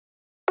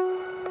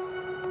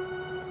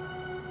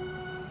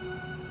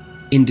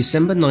In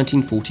December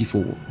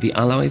 1944, the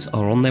Allies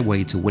are on their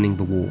way to winning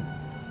the war.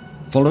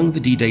 Following the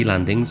D-Day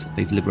landings,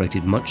 they've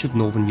liberated much of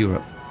Northern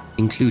Europe,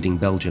 including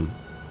Belgium.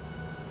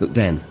 But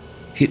then,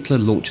 Hitler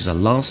launches a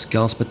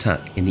last-gasp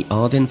attack in the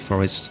Ardennes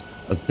Forest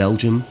of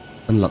Belgium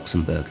and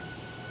Luxembourg.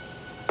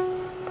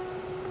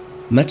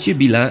 Mathieu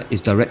Billa is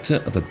director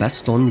of the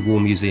Bastogne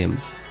War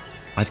Museum.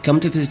 I've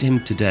come to visit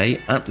him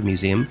today at the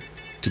museum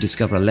to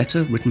discover a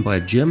letter written by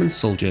a German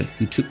soldier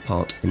who took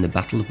part in the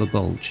Battle of the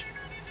Bulge.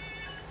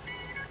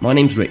 My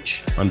name's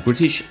Rich. I'm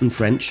British and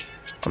French.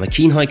 I'm a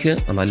keen hiker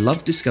and I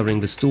love discovering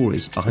the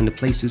stories behind the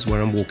places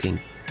where I'm walking.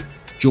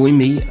 Join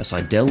me as I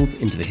delve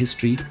into the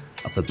history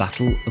of the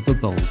Battle of the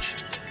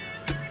Bulge.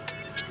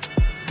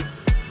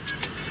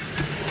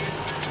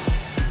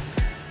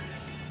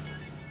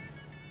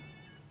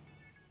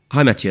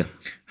 Hi Mathieu.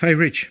 Hi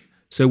Rich.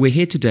 So we're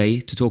here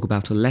today to talk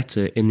about a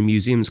letter in the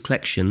museum's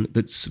collection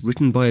that's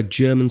written by a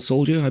German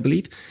soldier, I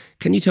believe.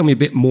 Can you tell me a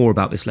bit more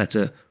about this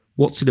letter?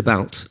 What's it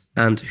about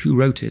and who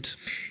wrote it?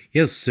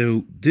 Yes,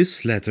 so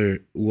this letter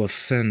was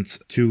sent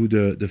to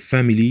the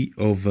family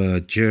of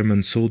a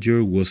German soldier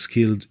who was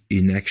killed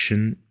in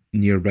action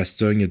near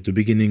Bastogne at the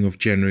beginning of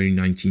January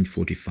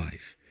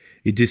 1945.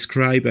 It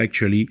describes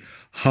actually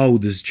how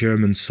this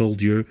German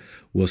soldier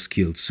was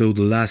killed, so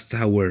the last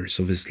hours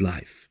of his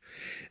life.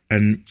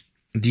 And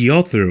the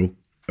author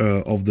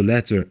of the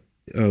letter,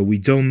 we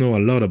don't know a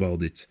lot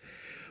about it.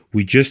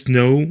 We just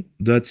know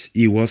that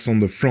he was on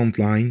the front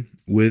line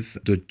with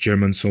the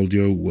German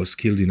soldier who was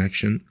killed in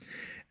action.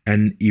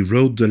 And he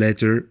wrote the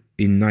letter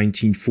in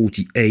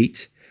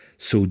 1948,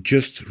 so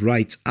just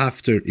right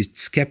after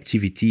its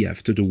captivity,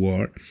 after the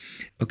war.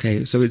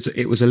 Okay, so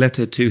it was a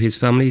letter to his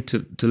family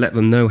to let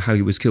them know how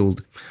he was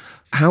killed.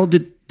 How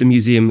did the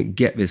museum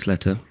get this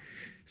letter?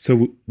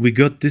 So we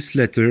got this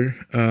letter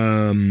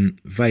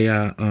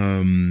via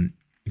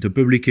the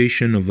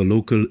publication of a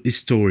local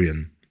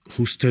historian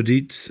who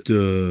studied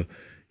the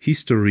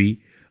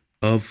history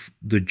of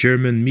the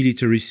German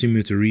military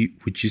cemetery,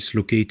 which is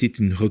located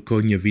in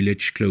Recogne, a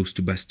village close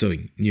to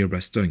Bastogne, near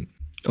Bastogne.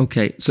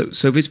 Okay,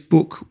 so this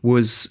book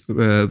was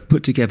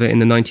put together in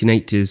the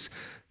 1980s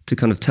to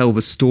kind of tell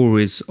the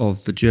stories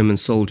of the German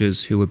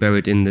soldiers who were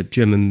buried in the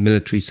German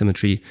military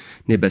cemetery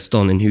near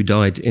Bastogne and who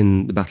died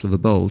in the Battle of the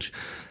Bulge.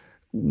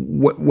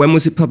 When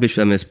was it published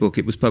then, this book?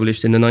 It was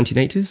published in the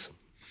 1980s?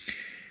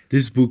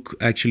 This book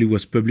actually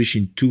was published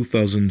in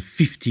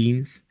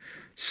 2015,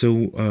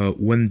 so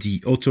when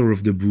the author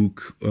of the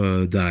book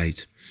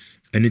died.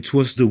 And it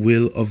was the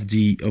will of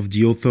the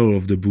author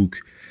of the book,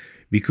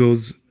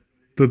 because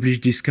publish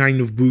this kind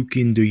of book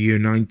in the year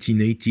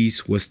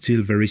 1980s was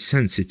still very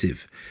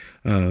sensitive.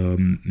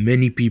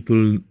 Many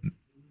people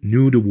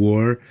knew the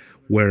war,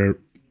 were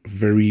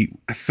very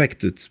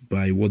affected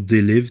by what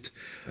they lived,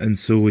 and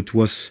so it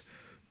was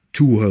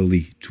too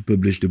early to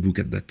publish the book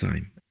at that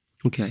time.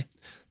 Okay.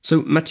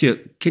 So, Mathieu,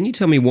 can you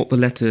tell me what the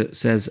letter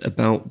says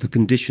about the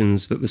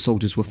conditions that the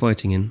soldiers were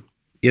fighting in?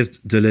 Yes,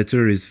 the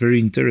letter is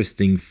very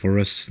interesting for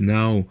us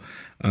now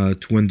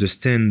to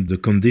understand the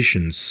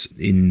conditions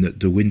in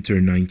the winter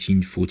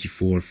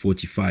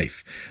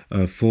 1944-45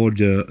 for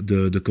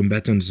the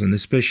combatants and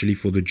especially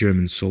for the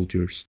German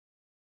soldiers.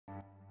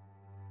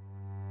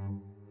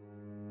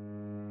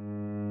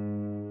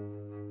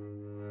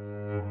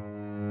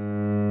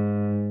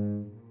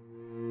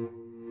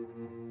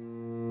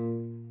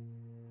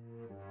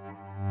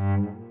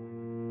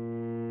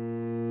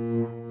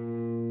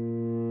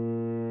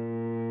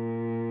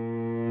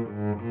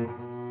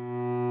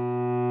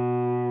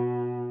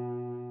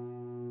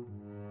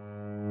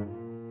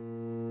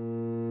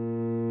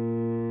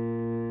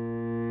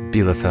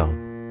 Bielefeld,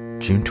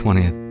 June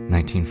 20th,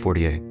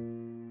 1948.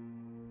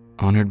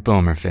 Honored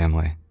Baümer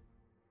family,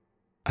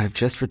 I have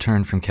just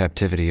returned from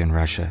captivity in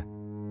Russia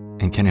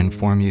and can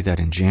inform you that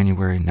in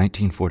January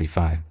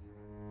 1945,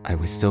 I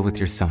was still with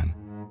your son,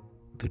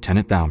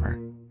 Lieutenant Baümer,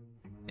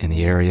 in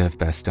the area of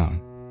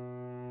Bastogne,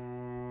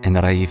 and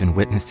that I even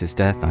witnessed his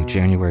death on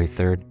January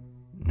 3rd,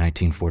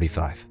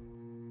 1945.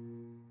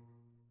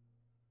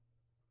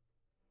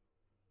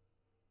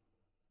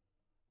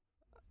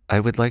 I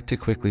would like to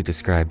quickly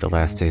describe the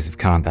last days of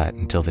combat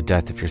until the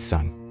death of your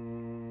son.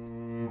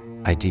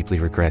 I deeply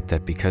regret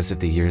that because of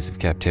the years of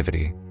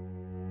captivity,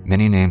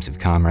 many names of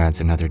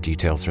comrades and other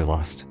details are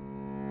lost.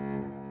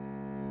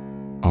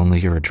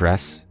 Only your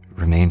address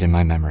remained in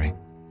my memory.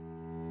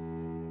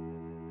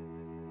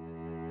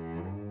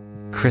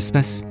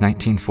 Christmas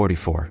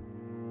 1944.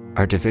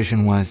 Our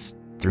division was,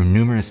 through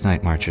numerous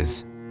night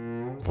marches,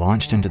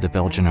 launched into the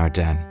Belgian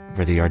Ardennes,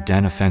 where the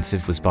Ardennes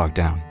offensive was bogged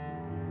down.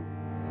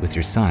 With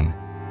your son,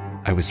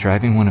 I was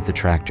driving one of the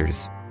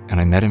tractors,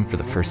 and I met him for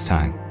the first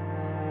time.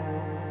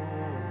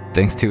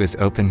 Thanks to his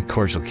open,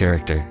 cordial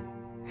character,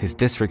 his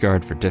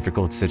disregard for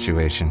difficult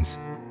situations,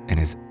 and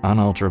his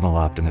unalterable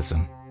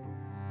optimism,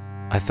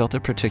 I felt a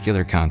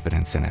particular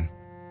confidence in him.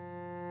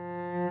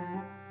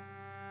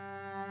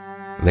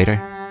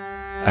 Later,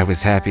 I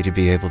was happy to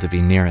be able to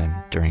be near him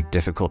during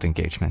difficult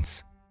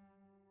engagements.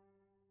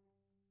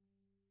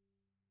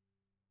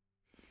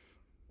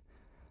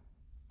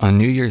 On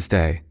New Year's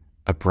Day,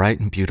 A bright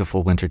and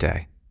beautiful winter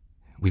day.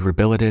 We were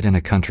billeted in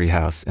a country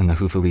house in the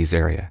Rouvillain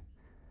area.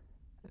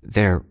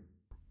 There,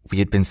 we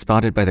had been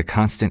spotted by the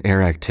constant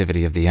air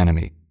activity of the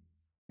enemy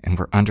and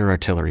were under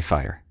artillery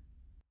fire.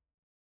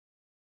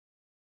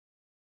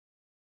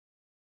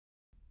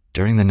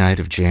 During the night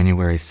of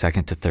January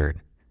 2nd to 3rd,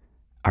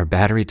 our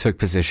battery took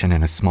position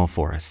in a small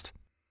forest.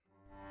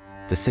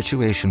 The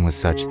situation was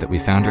such that we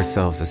found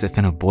ourselves as if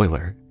in a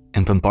boiler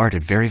and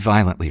bombarded very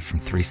violently from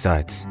three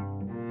sides.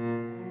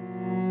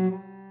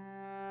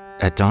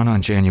 At dawn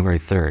on January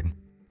 3rd,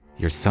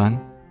 your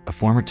son, a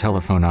former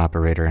telephone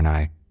operator, and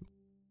I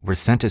were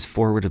sent as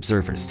forward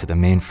observers to the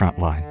main front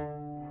line.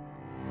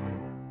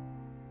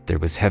 There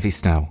was heavy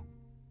snow,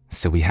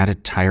 so we had a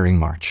tiring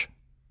march.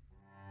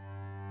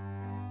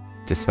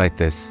 Despite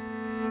this,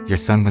 your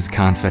son was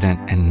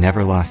confident and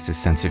never lost his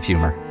sense of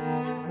humor.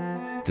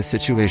 The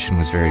situation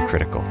was very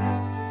critical.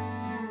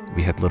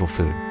 We had little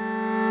food.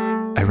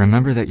 I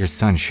remember that your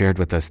son shared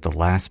with us the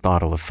last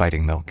bottle of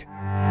fighting milk.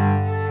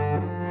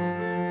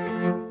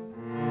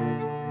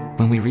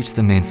 When we reached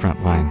the main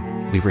front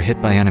line, we were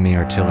hit by enemy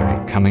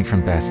artillery coming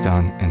from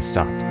Bastogne and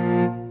stopped.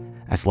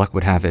 As luck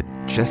would have it,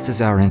 just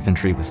as our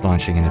infantry was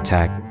launching an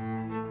attack,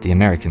 the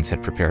Americans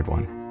had prepared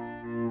one.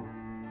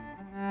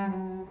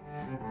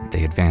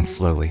 They advanced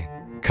slowly,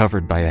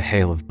 covered by a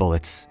hail of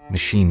bullets,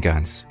 machine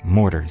guns,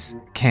 mortars,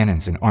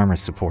 cannons, and armor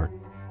support,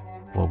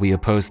 while we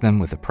opposed them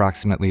with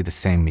approximately the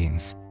same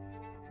means.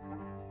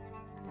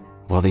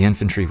 While the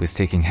infantry was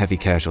taking heavy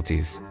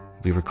casualties,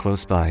 we were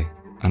close by,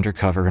 under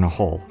cover in a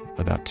hole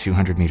about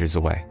 200 meters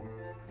away.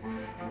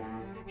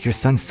 Your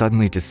son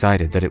suddenly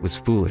decided that it was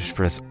foolish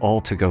for us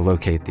all to go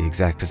locate the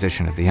exact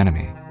position of the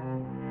enemy.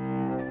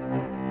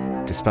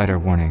 Despite our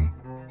warning,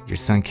 your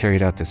son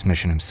carried out this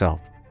mission himself,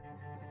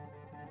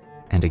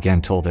 and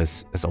again told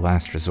us, as a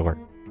last resort,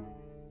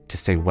 to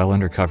stay well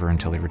under cover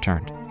until he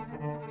returned.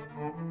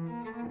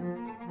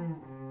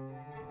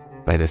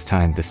 By this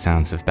time, the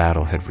sounds of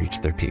battle had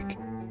reached their peak.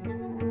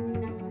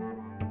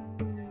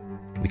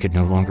 We could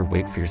no longer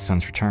wait for your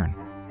son's return.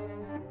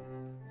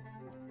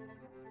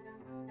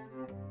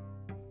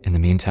 In the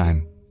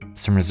meantime,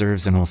 some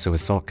reserves and also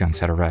assault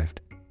guns had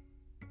arrived.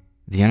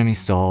 The enemy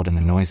stalled and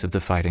the noise of the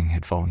fighting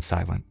had fallen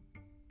silent,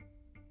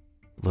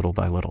 little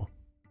by little.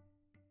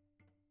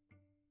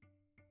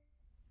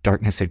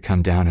 Darkness had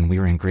come down and we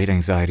were in great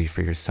anxiety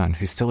for your son,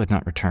 who still had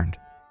not returned.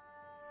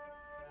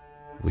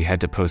 We had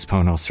to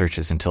postpone all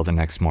searches until the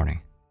next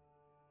morning.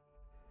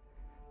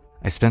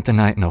 I spent the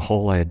night in a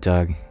hole I had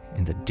dug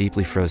in the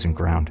deeply frozen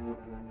ground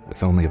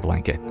with only a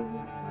blanket.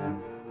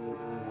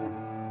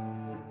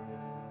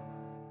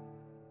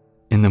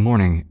 In the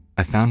morning,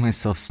 I found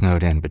myself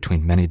snowed in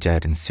between many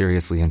dead and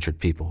seriously injured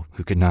people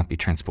who could not be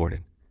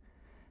transported.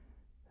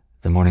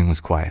 The morning was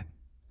quiet,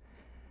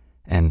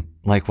 and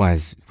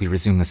likewise, we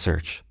resumed the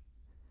search.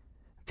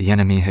 The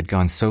enemy had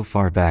gone so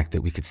far back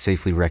that we could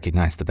safely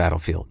recognize the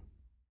battlefield.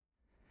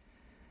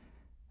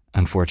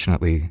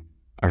 Unfortunately,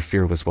 our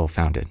fear was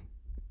well-founded.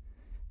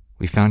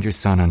 We found your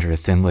son under a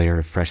thin layer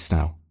of fresh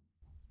snow,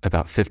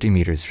 about 50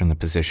 meters from the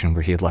position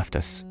where he had left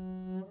us.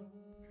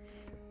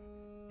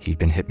 He'd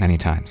been hit many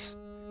times.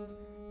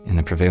 In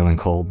the prevailing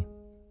cold,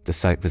 the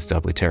sight was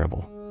doubly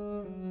terrible.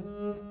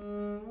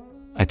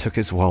 I took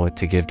his wallet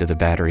to give to the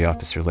battery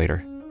officer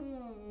later.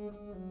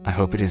 I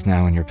hope it is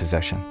now in your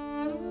possession.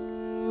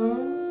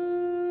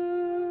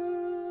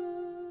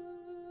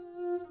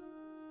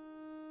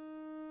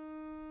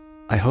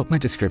 I hope my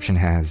description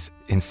has,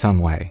 in some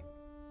way,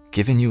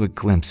 given you a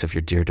glimpse of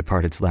your dear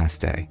departed's last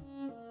day.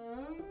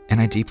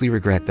 And I deeply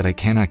regret that I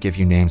cannot give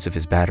you names of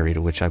his battery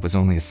to which I was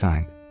only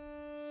assigned.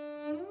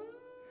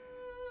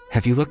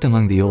 Have you looked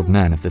among the old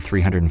men of the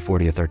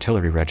 340th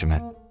Artillery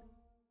Regiment?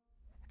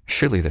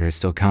 Surely there are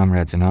still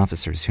comrades and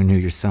officers who knew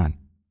your son.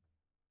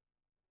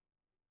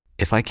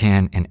 If I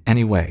can, in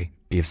any way,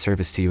 be of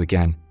service to you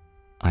again,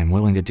 I am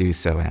willing to do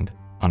so, and,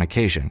 on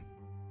occasion,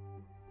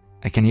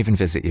 I can even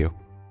visit you.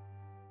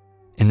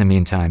 In the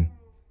meantime,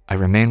 I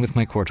remain with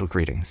my cordial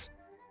greetings.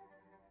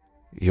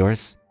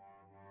 Yours,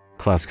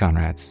 Klaus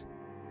Conrads.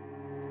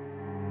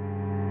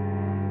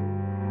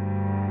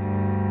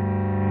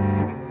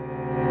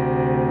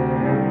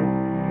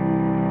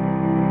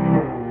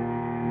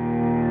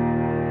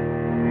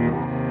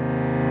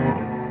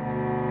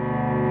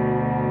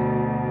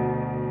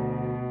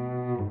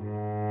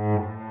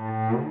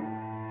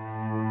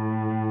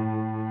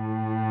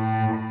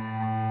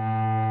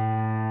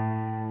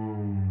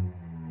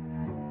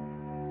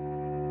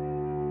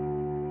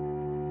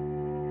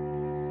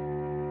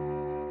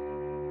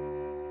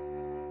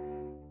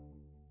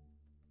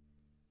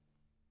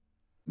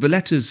 The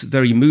letter's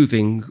very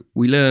moving.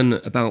 We learn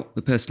about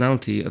the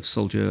personality of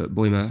soldier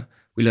Baümer.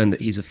 We learn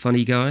that he's a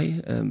funny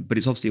guy, but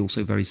it's obviously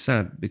also very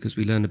sad because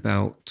we learn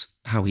about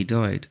how he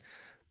died.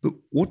 But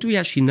what do we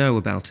actually know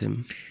about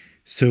him?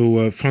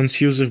 So Franz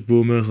Josef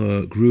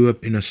Baümer grew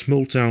up in a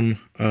small town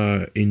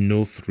in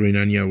North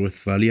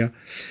Rhineland-Westphalia,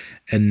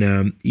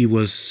 and he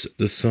was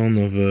the son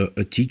of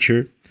a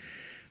teacher,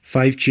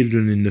 5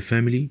 children in the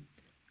family,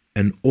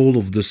 and all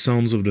of the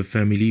sons of the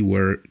family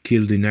were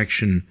killed in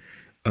action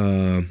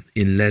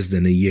in less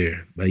than a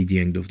year by the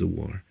end of the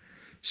war.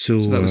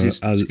 So that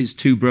was his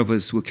two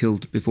brothers were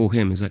killed before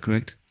him, is that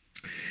correct?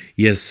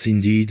 Yes,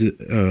 indeed.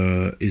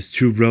 His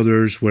two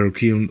brothers were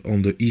killed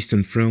on the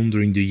Eastern Front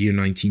during the year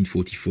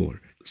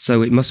 1944.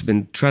 So it must have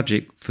been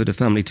tragic for the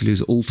family to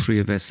lose all three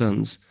of their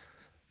sons.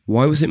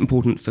 Why was it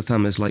important for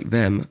families like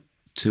them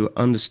to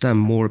understand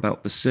more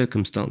about the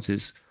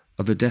circumstances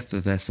of the death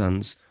of their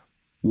sons?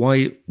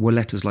 Why were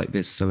letters like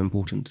this so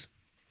important?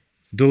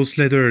 Those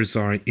letters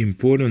are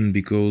important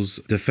because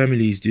the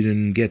families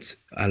didn't get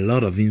a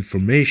lot of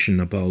information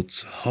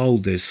about how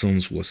their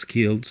sons was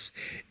killed,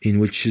 in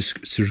which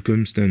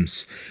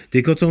circumstance.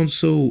 They got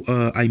also,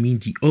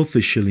 the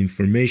official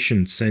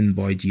information sent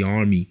by the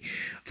army,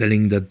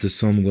 telling that the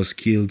son was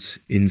killed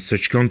in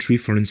such country,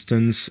 for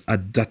instance,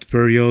 at that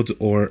period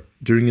or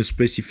during a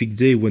specific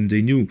day when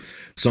they knew.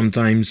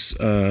 Sometimes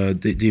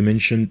they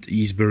mentioned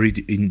he's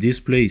buried in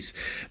this place,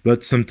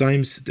 but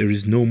sometimes there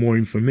is no more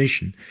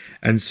information.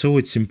 And so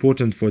it's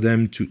important for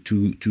them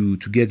to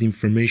get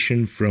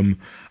information from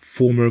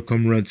former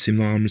comrades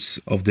in arms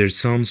of their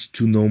sons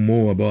to know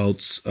more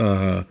about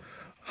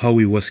how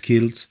he was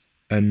killed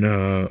and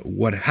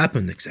what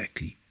happened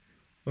exactly.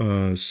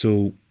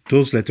 So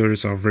those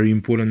letters are very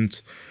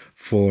important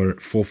for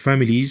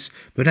families,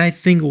 but I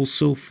think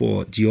also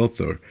for the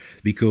author,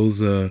 because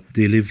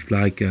they lived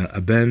like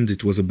a band.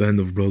 It was a band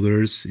of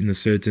brothers in a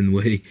certain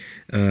way,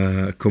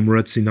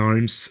 comrades in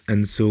arms,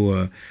 and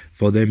so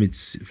for them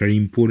it's very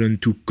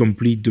important to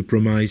complete the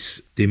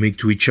promise they make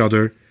to each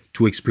other,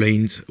 to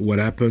explain what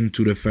happened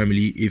to the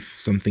family if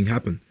something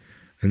happened.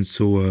 And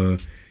so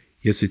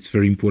yes, it's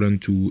very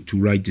important to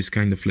write this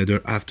kind of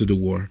letter after the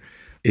war.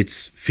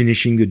 It's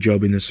finishing the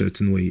job in a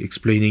certain way,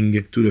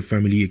 explaining to the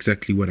family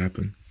exactly what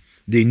happened.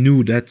 They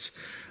knew that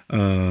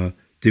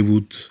they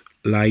would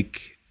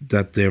like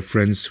that their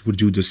friends would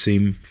do the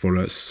same for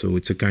us. So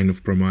it's a kind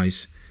of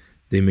promise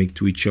they make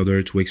to each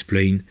other to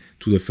explain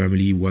to the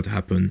family what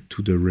happened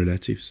to their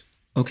relatives.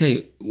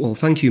 Okay, well,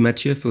 thank you,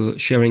 Mathieu, for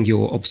sharing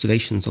your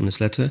observations on this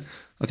letter.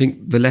 I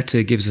think the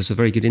letter gives us a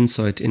very good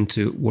insight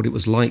into what it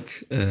was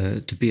like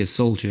to be a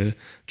soldier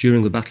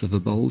during the Battle of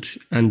the Bulge,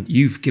 and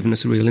you've given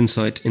us a real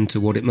insight into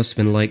what it must have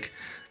been like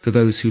for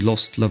those who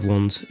lost loved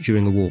ones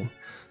during the war.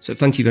 So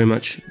thank you very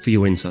much for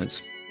your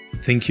insights.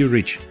 Thank you,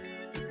 Rich.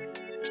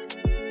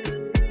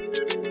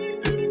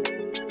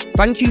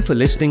 Thank you for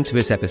listening to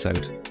this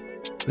episode.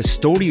 The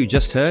story you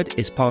just heard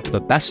is part of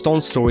a Bastogne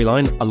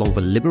storyline along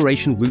the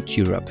Liberation Route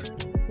to Europe.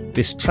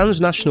 This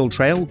transnational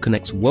trail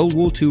connects World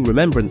War II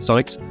remembrance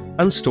sites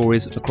and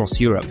stories across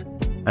Europe,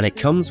 and it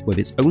comes with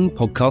its own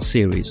podcast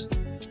series.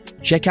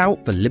 Check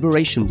out the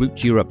Liberation Route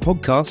to Europe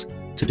podcast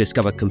to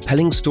discover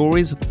compelling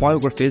stories,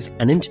 biographies,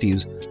 and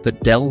interviews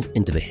that delve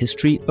into the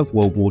history of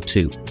World War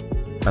II.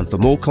 And for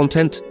more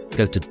content,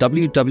 go to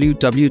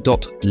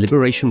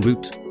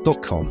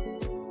www.liberationroute.com.